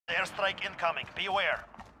Airstrike incoming. Beware.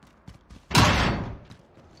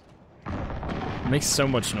 It makes so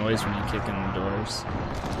much noise when you kick in the doors.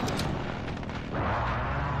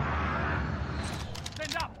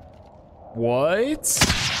 Stand up. What?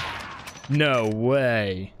 No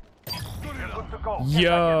way. Good to go.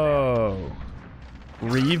 Yo.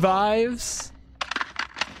 Revives?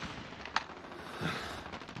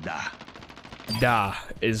 Da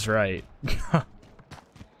is right.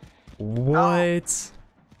 What? Is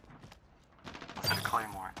it a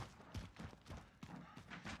claymore?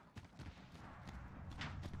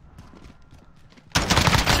 It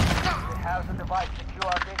has a device. Secure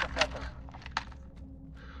our data center.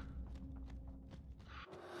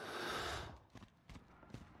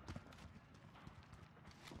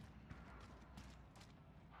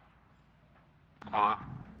 Hello?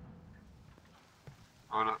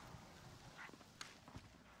 Hold up.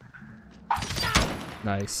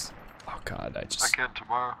 Nice. Oh god, I I just can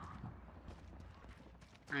tomorrow.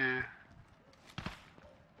 Yeah.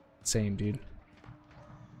 same dude.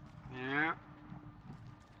 Yeah.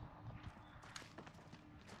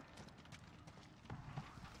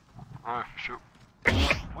 Alright, for sure.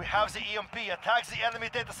 We have the EMP. Attack the enemy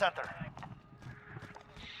data center.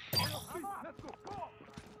 Let's go.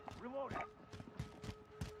 Reload it.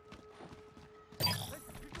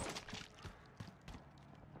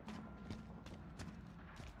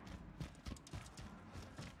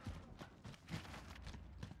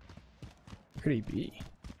 Could he be?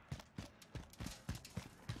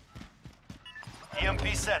 EMP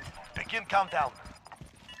set. Begin countdown.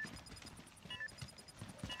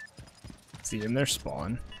 Is he in their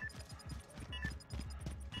spawn?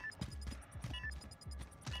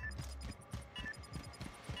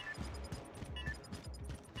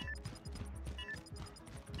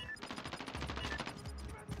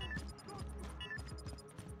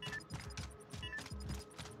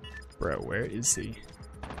 Bro, where is he?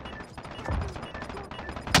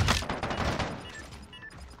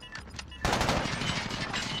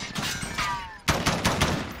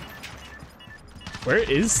 Where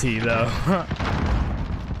is he though?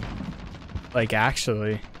 Like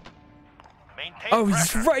actually. Maintain Oh,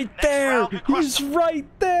 he's pressure. right Next there! round, we crush He's them.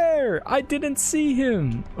 right there! I didn't see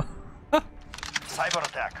him. Cyber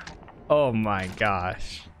attack. Oh my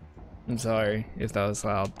gosh. I'm sorry if that was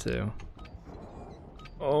loud too.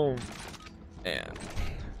 Oh man.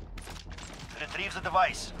 Retrieve the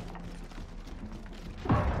device.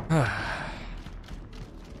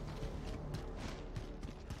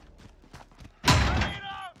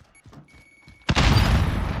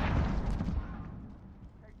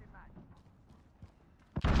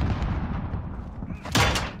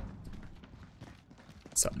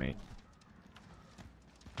 What's up, mate?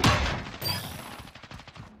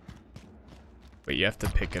 But you have to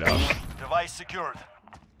pick it up. Device secured.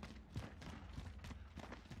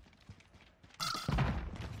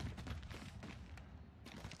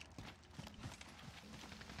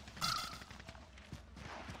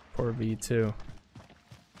 Poor V2.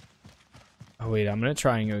 Oh wait, I'm gonna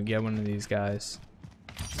try and go get one of these guys.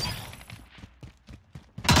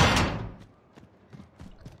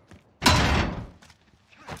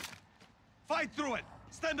 Fight through it.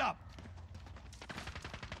 Stand up.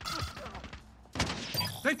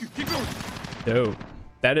 Thank you. Keep going. Dope.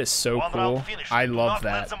 That is so One cool. round finished. I Do love not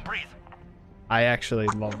let that. them breathe. I actually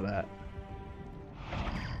love that.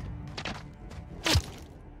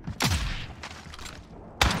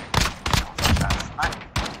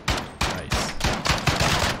 Nice.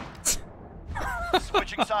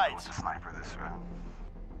 Switching sides. The sniper this round.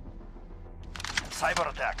 Cyber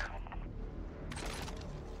attack.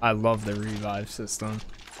 I love the revive system.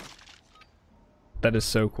 That is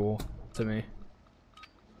so cool to me.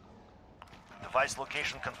 Device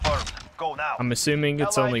location confirmed. Go now. I'm assuming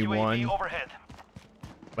it's Allied only UAV one. overhead.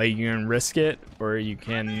 Like you can risk it or you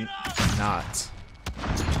can not.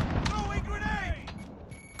 Throwing grenade.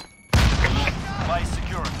 Device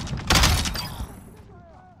secured.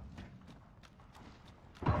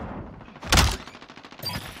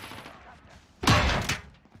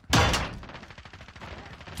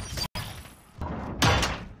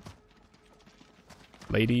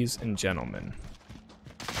 Ladies and gentlemen,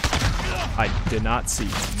 I did not see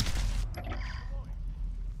him.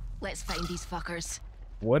 Let's find these fuckers.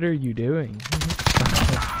 What are you doing?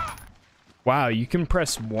 Wow, you can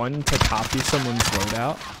press 1 to copy someone's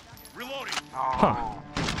loadout? Reloading. Huh.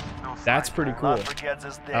 No That's sniper. pretty cool. Not forget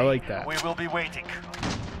this day. I like that. We will be waiting.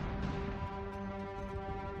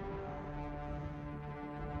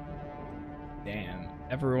 Damn,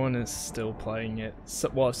 everyone is still playing it.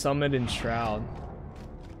 Well, Summit and Shroud.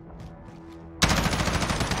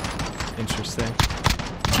 Interesting.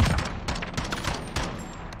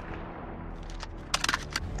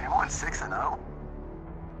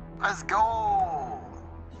 Let's go.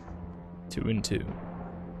 2 and 2.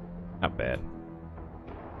 Not bad.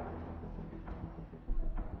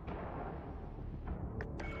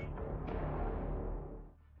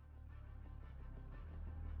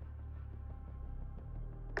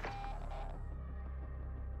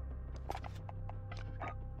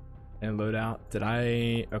 And loadout. Did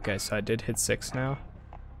I? Okay, so I did hit 6 now.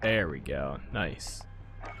 There we go. Nice.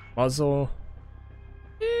 Muzzle.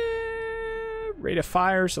 Rate of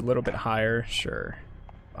fire's a little bit higher. Sure.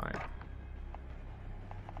 Fine.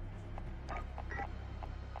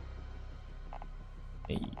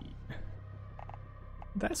 Hey.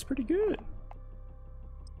 That's pretty good.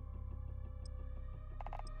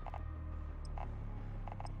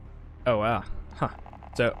 Oh wow. Huh.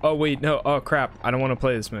 So, oh wait, no. Oh crap. I don't want to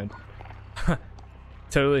play this mode.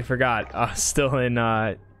 Totally forgot. I was still in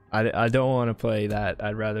I don't want to play that.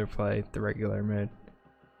 I'd rather play the regular mode.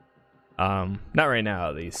 Not right now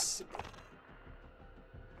at least.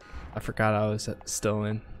 I forgot I was still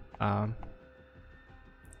in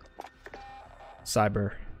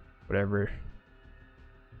cyber whatever.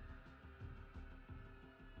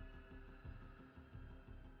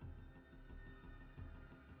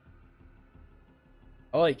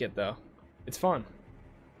 I like it though. It's fun.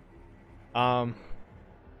 Trying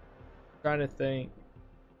to think.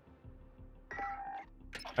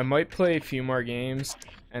 I might play a few more games,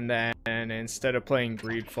 and then instead of playing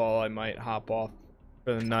Greedfall, I might hop off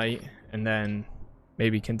for the night, and then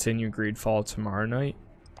maybe continue Greedfall tomorrow night.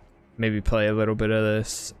 Maybe play a little bit of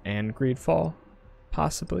this and Greedfall,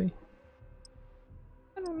 possibly.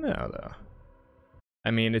 I don't know though.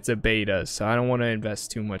 I mean, it's a beta, so I don't want to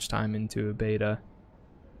invest too much time into a beta.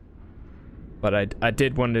 But I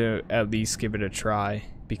did want to at least give it a try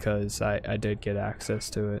because I did get access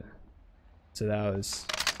to it. So that was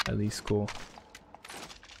at least cool.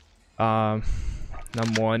 I'm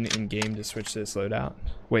 1 in game to switch this loadout.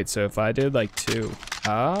 Wait, so if I did like 2.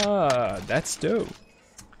 Ah, that's dope.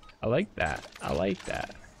 I like that. I like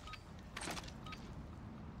that.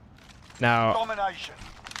 Now, Domination.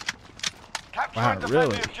 Capturing wow, the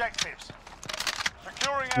really? objectives.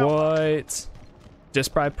 Securing What?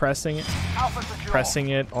 Just by pressing it? Alpha secure. Pressing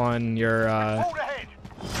it on your Hold ahead.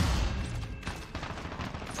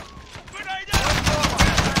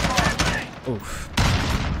 oof.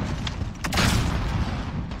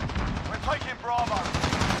 We're taking Bravo.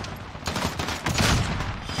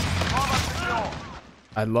 Bravo secure.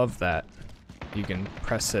 I love that. You can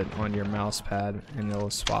press it on your mouse pad and it'll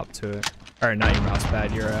swap to it. Or not your mouse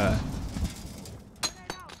pad, your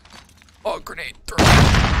oh, grenade throw.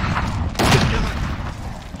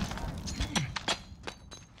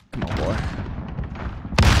 Come on, boy.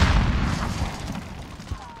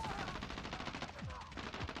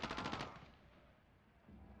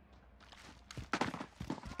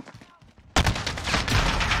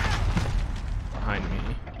 Behind me.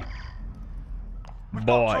 We've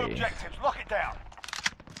got 2 Boy. objectives. Lock it down.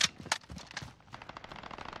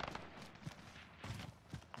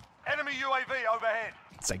 Enemy UAV overhead.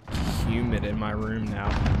 It's like humid in my room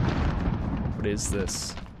now. What is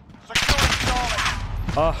this? Securing Charlie.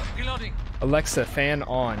 Oh, Reloading. Alexa, fan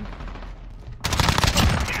on.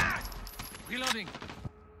 Reloading.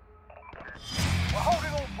 We're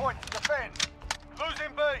holding all points. Defend.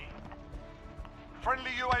 Losing B.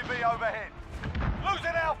 Friendly UAV overhead.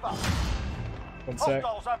 Losing Alpha. 1 sec.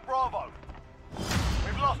 Hostiles have Bravo.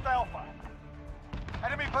 We've lost Alpha.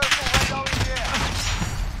 Enemy personal radar in the air.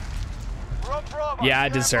 We're on Bravo. Yeah, I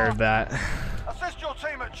Stand deserve by. that. Assist your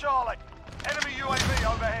team at Charlie. Enemy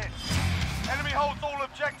UAV overhead. Enemy holds all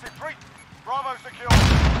objectives. Bravo secure.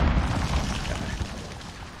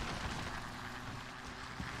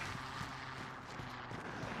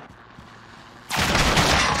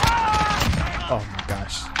 Oh my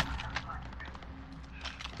gosh.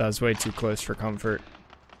 That was way too close for comfort.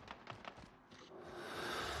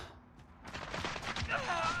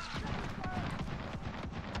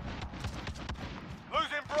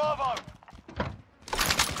 Losing Bravo.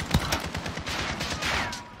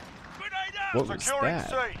 What was Securing that?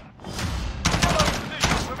 C. Follow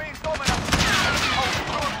position. Remain dominant. Enemy holds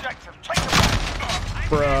all objectives. Take them back.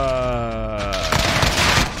 Bruh.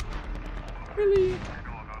 Really?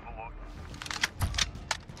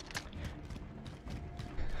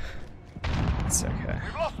 It's okay.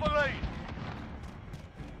 We've lost the lead.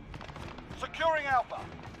 Securing Alpha.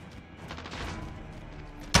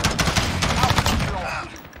 Alpha secure.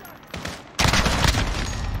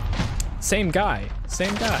 Same guy.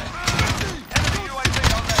 Same guy. Enemy UAV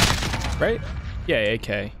on there. Right? Yeah, AK.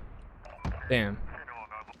 Damn.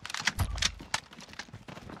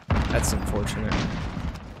 That's unfortunate.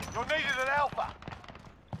 You're needed at Alpha.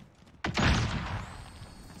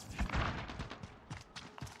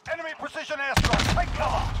 Precision airstrike. Take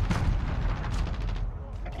cover.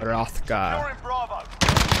 Rothgar. You're in Bravo.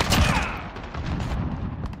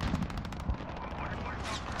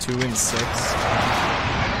 2 and 6.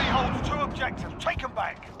 Enemy holds 2 objectives. Take them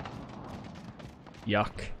back.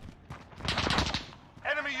 Yuck.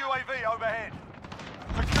 Enemy UAV overhead.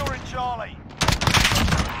 Securing Charlie.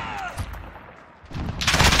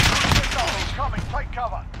 Missile incoming. Take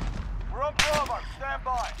cover. We're on Bravo. Stand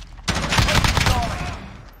by. Charlie.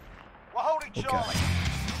 We're holding Charlie. Okay.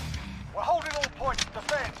 We're holding all points.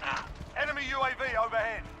 Defend. Enemy UAV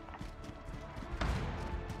overhead.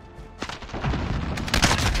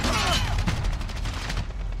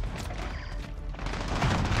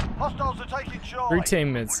 Hostiles are taking Charlie. 3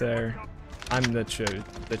 teammates there. I'm the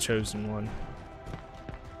chosen one.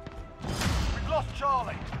 We've lost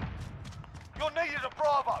Charlie. You're needed at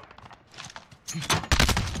Bravo.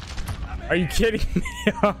 Are you kidding me?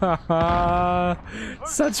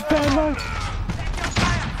 Such bad luck.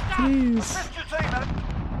 Jeez. Assist your team, man.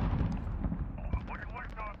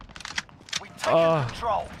 We've taken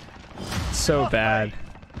control. So bad.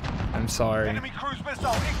 I'm sorry. Enemy cruise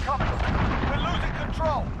missile incoming. We're losing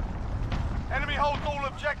control. Enemy holds all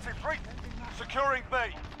objectives. Securing B.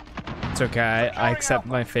 It's okay. I accept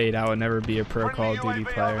my fate. I will never be a pro Call of Duty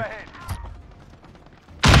player.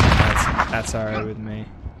 That's alright with me.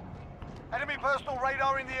 Enemy personal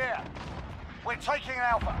radar in the air. We're taking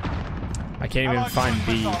Alpha. I can't even find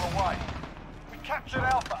B. We captured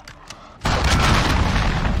Alpha.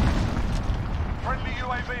 Friendly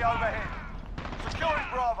UAV overhead. Securing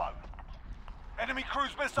Bravo. Enemy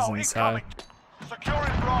cruise missile incoming.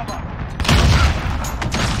 Securing Bravo.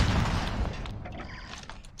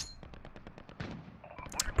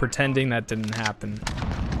 Pretending that didn't happen.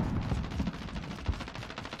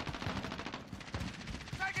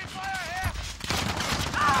 Taking fire here.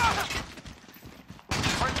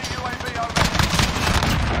 Friendly UAV overhead.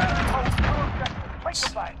 Take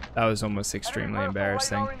them back. That was almost extremely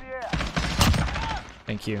embarrassing.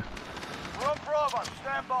 Thank you. We're on Bravo.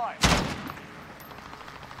 Stand by.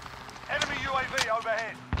 Enemy UAV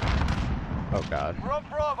overhead. Oh god. We're on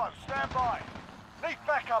Bravo. Stand by. Need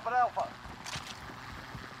backup at Alpha.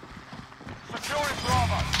 Securing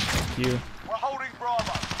Bravo. Thank you. We're holding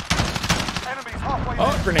Bravo. Enemies halfway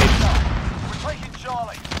Oh, there. grenade. We're taking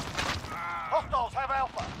Charlie. Hostiles have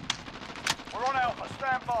Alpha. We're on Alpha.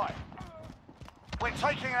 Stand by. We're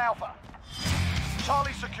taking Alpha.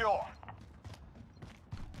 Charlie secure.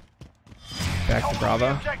 Back to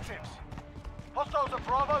Bravo. Objectives. Hostiles at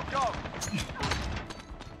Bravo, go.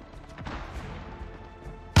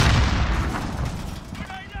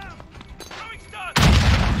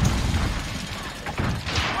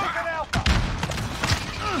 Losing Alpha.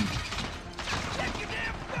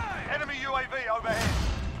 Enemy UAV overhead.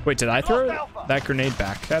 Wait, did I throw that grenade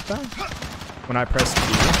back that time? When I pressed B?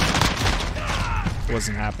 It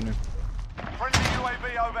wasn't happening. Friendly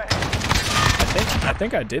UAV overhead. I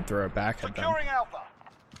think I did throw it back at them. Securing Alpha.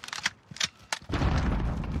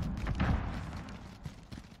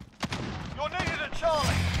 You're needed at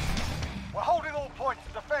Charlie. We're holding all points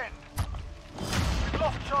to defend. We've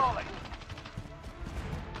lost Charlie.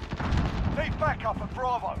 Need backup at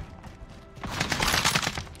Bravo.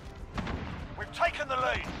 We've taken the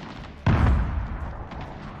lead.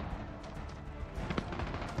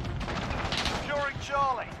 Securing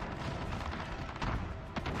Charlie.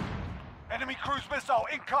 Enemy cruise missile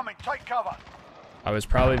incoming. Take cover. I was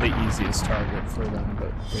probably the easiest target for them,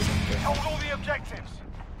 but they didn't get Hold me. all the objectives.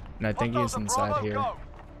 And I think he's Hostiles at inside Bravo, here. go.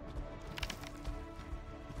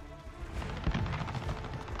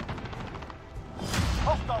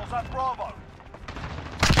 Hostiles at Bravo.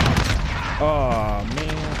 Oh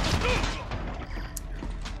man.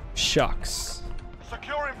 Shucks.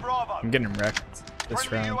 Securing Bravo. I'm getting wrecked this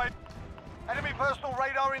Friendly round. UAV. Enemy personal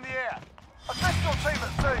radar in the air. Assist your team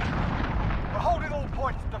at sea. We're holding all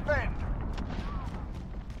points. Defend.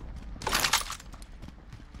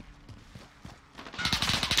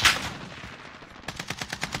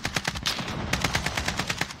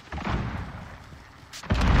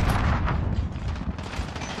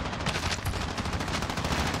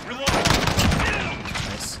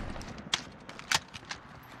 Nice.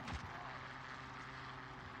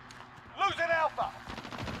 Losing Alpha.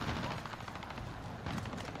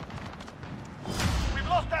 We've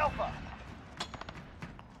lost Alpha.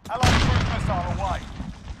 Allied cruise missile away.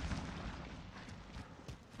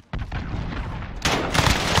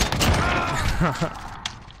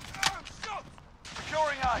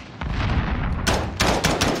 Securing A.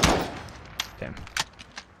 Damn.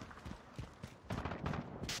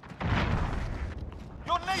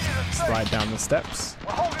 You're needed at sea. Slide down the steps.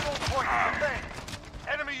 We're holding all points. Defend.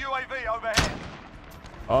 Enemy UAV overhead.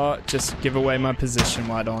 Oh, just give away my position,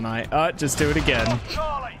 why don't I? Just do it again.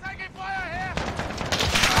 Charlie. Taking fire here.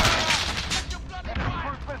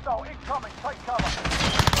 Cruise missile incoming. Take cover.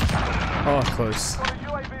 Oh, close. Got a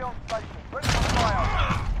UAV on station. Ready for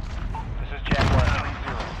fire. This is Jaguar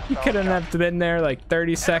 3-0. He couldn't have been there like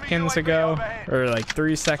 30 seconds ago, or like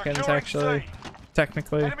 3 seconds actually,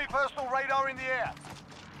 technically. Enemy personal radar in the air.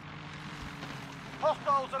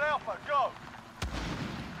 Hostiles at Alpha, go.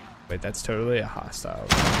 Wait, that's totally a hostile.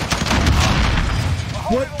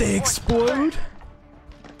 What? They explode?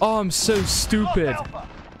 Oh, I'm so stupid.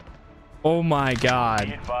 Oh my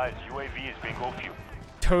god.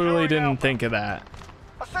 Totally didn't think of that.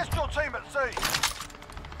 Assist your team at sea.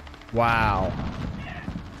 Wow.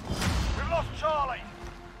 We've lost Charlie.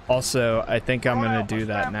 Also, I think I'm gonna do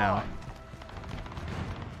that now.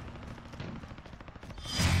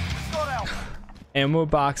 Got Alpha. Ammo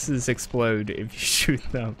boxes explode if you shoot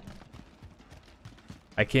them.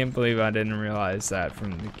 I can't believe I didn't realize that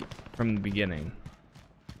from the beginning.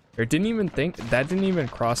 Or didn't even think that didn't even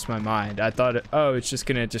cross my mind. I thought, oh, it's just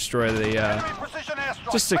gonna destroy the Enemy precision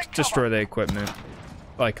airstrike. just to Take destroy cover. the equipment,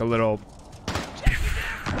 like a little.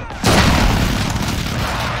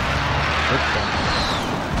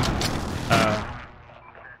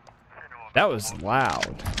 That was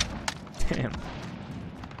loud. Damn.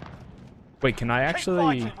 Wait, can I Keep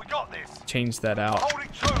actually fighting, we got this. change that out Holding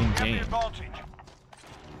true. in Get the game? advantage.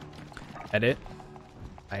 Edit.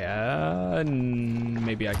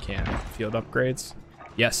 Maybe I can. Field upgrades.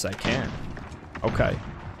 Yes, I can. Okay.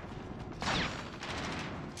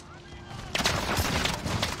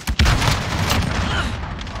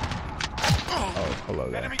 Oh, hello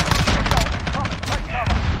there. Enemy cruise missile incoming. Take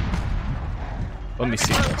cover. Let me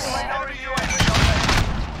see this. Radar in the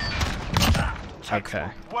air. Okay.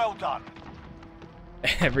 Well done.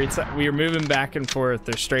 Every time we were moving back and forth,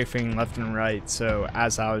 they're strafing left and right. So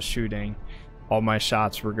as I was shooting, all my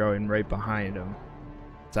shots were going right behind them.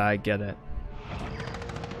 So I get it.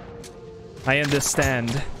 I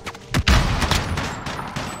understand.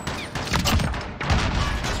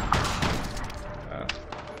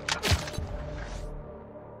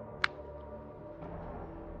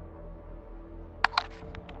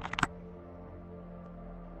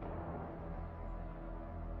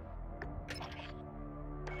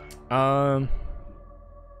 Um,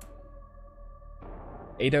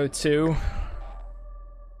 802.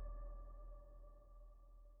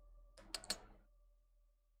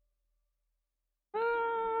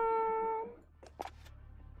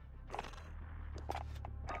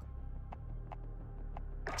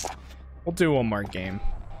 We'll do one more game.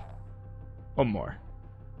 One more.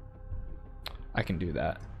 I can do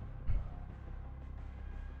that.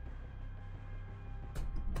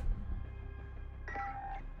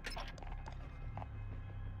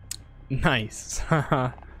 Nice.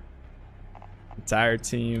 Entire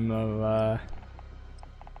team of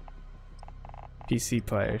PC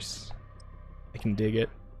players. I can dig it.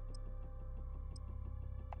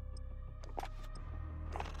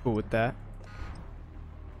 Cool with that.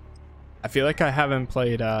 I feel like I haven't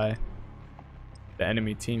played the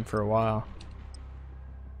enemy team for a while.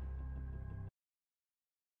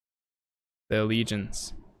 The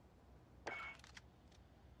Allegiance.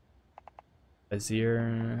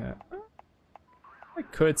 Azir. I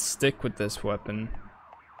could stick with this weapon,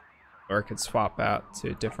 or I could swap out to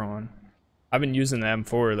a different one. I've been using the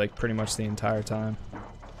M4 like pretty much the entire time.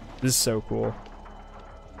 This is so cool.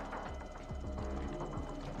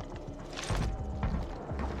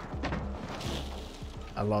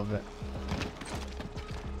 I love it.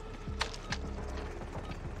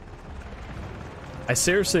 I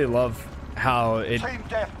seriously love how it Team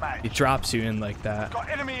deathmatch. drops you in like that. Got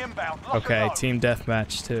enemy inbound. Lock Okay, and load. team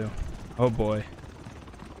deathmatch too. Oh boy.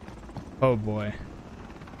 Oh boy.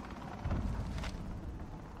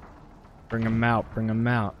 Bring them out, bring them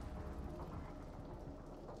out.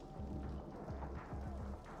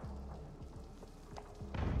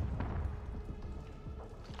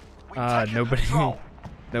 We take control.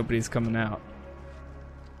 Nobody's coming out.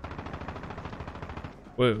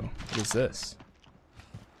 Whoa, what is this?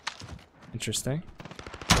 Interesting.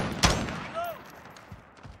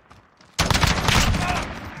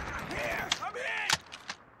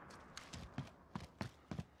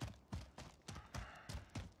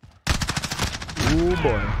 Ooh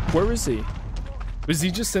boy, where was he? Was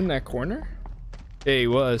he just in that corner? Yeah, he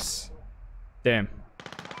was. Damn.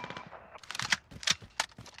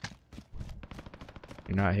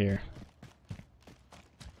 You're not here.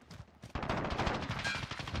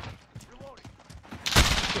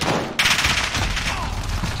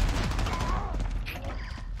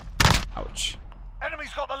 Ouch.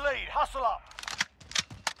 Enemy's got the lead. Hustle.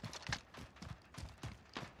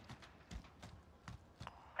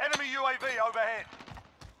 Enemy UAV overhead.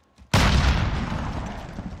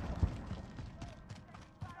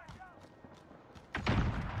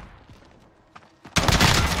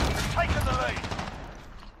 Taking the lead.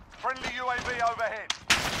 Friendly UAV overhead.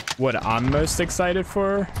 What I'm most excited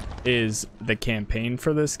for is the campaign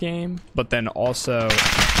for this game, but then also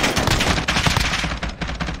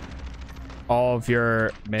all of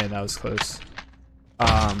your, man, that was close.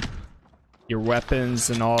 Your weapons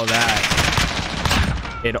and all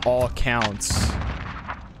that, it all counts.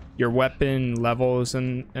 Your weapon levels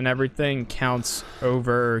and everything counts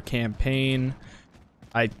over campaign.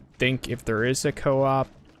 I think if there is a co-op,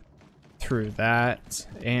 through that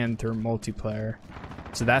and through multiplayer.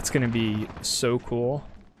 So that's going to be so cool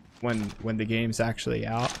when the game's actually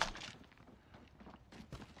out.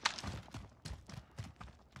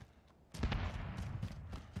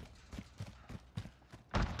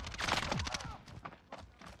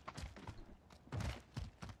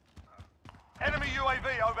 Enemy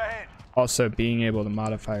UAV overhead. Also, being able to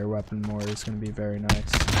modify your weapon more is going to be very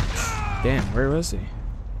nice. Damn, where was he?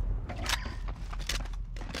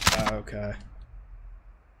 Okay.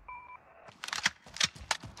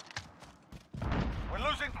 We're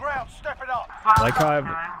losing ground. Step it up. Like how I've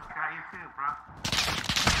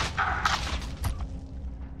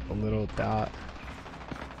a little dot.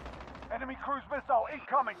 Enemy cruise missile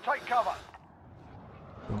incoming. Take cover.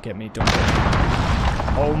 Don't get me. Don't get me.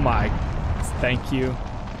 Oh my. Thank you.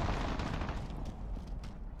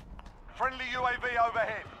 Friendly UAV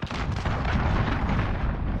overhead.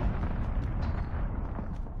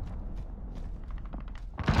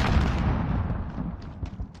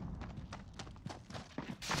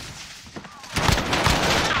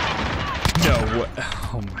 No, what?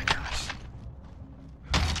 Oh my gosh.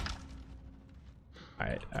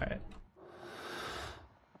 Alright, alright.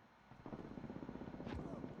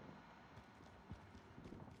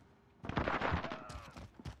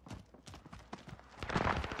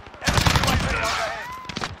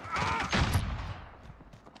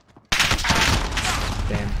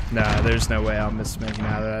 Damn. Nah, there's no way I'll miss making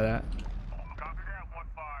out of that.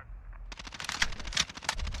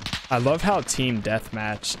 I love how team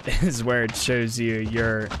deathmatch is where it shows you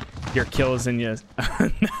your kills and your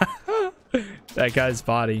that guy's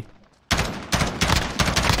body.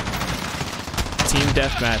 Team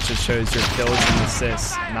deathmatch, it shows your kills and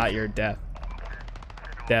assists, not your deaths.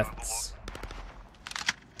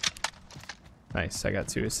 Nice, I got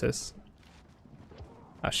 2 assists.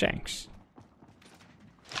 Oh, shanks.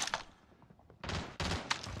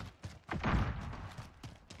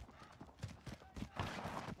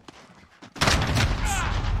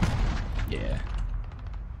 Yeah.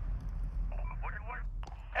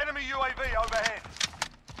 Enemy UAV overhead.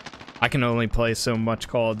 I can only play so much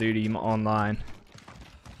Call of Duty online.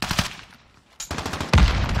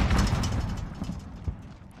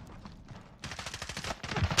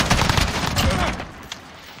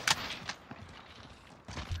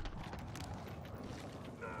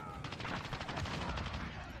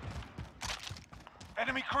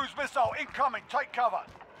 Enemy cruise missile incoming. Take cover.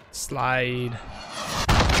 Slide.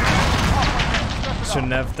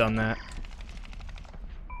 Shouldn't have done that.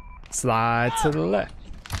 Slide to the left.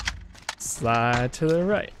 Slide to the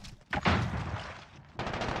right.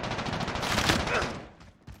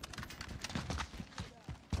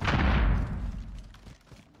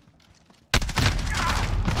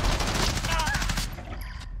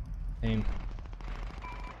 Aim.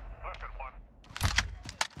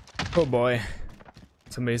 Oh boy.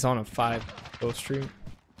 Somebody's on a 5-kill streak.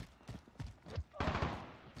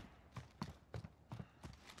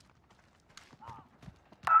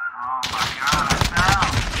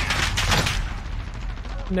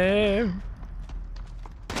 No.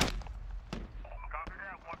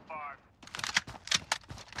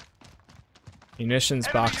 Munitions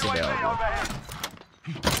box available.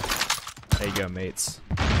 There you go, mates.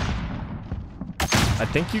 I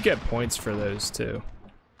think you get points for those too,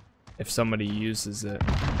 if somebody uses it.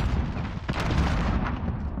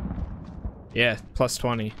 Yeah, plus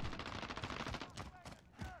 20.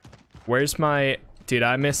 Where's my... Dude,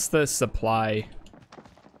 I missed the supply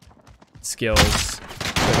skills.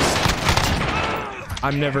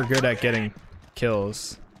 I'm never good at getting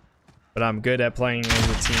kills, but I'm good at playing as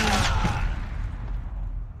a team.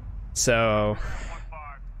 So,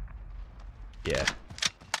 yeah.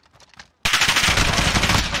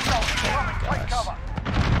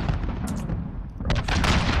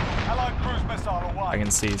 I can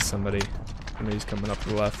see somebody's coming up to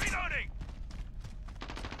the left.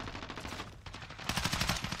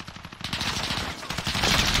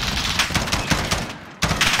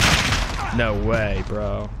 No way,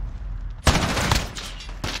 bro.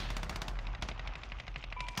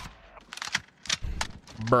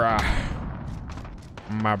 Bruh.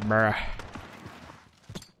 My bruh.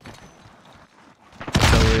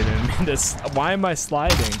 Totally didn't mean this. Why am I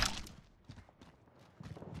sliding?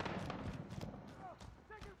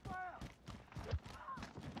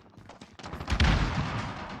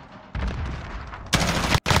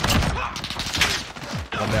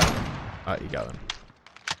 One down. Oh, you got him.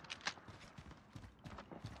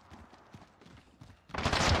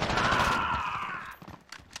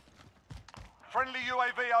 Friendly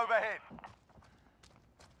UAV overhead.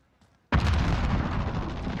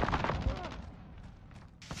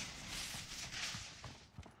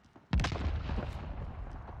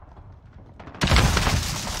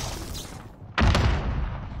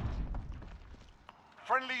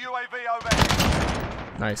 Friendly UAV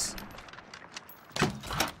overhead. Nice.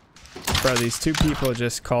 Bro, these two people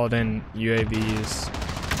just called in UAVs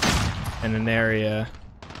in an area.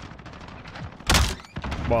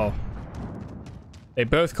 Well, they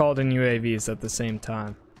both called in UAVs at the same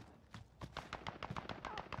time.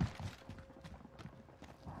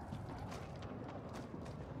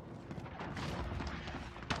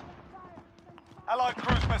 Allied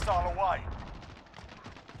cruise missile away.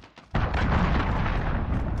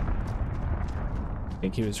 I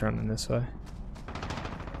think he was running this way.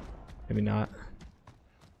 Maybe not.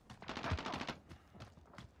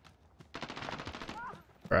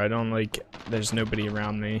 Bro, I don't like, there's nobody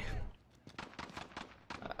around me.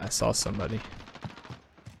 I saw somebody.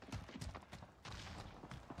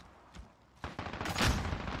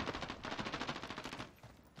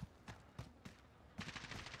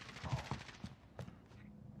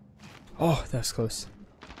 Oh, that's close.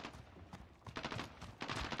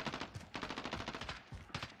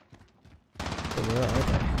 So where are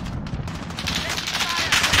they?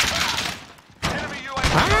 Enemy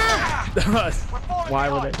UAV. Why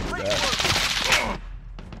would I do that?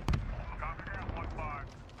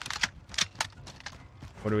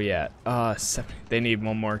 What are we at? 7. They need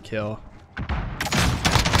one more kill.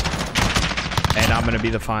 And I'm gonna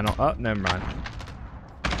be the final. Oh, never mind.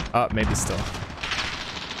 Oh, maybe still.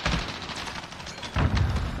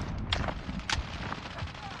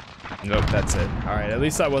 Nope, that's it. Alright, at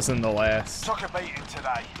least I wasn't the last. Took a beating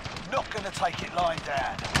today. Not gonna take it lying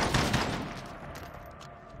down.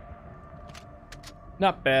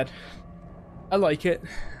 Not bad. I like it.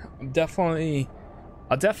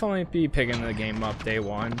 I'll definitely be picking the game up day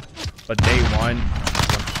one, but day one,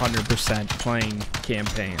 100% playing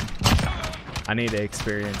campaign. I need to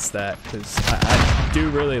experience that because I do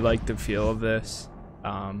really like the feel of this.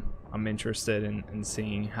 I'm interested in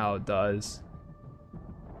seeing how it does.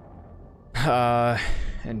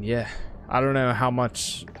 And yeah, I don't know how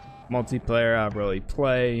much multiplayer I really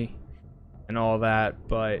play and all that,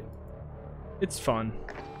 but it's fun.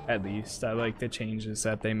 At least I like the changes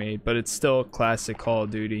that they made, but it's still classic Call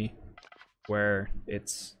of Duty where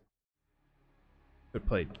it's could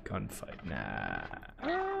play gunfight. Nah.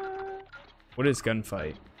 What is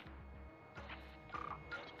gunfight?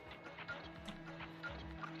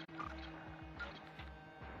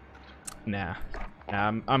 Nah,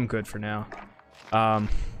 I'm good for now.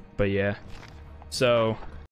 But yeah, so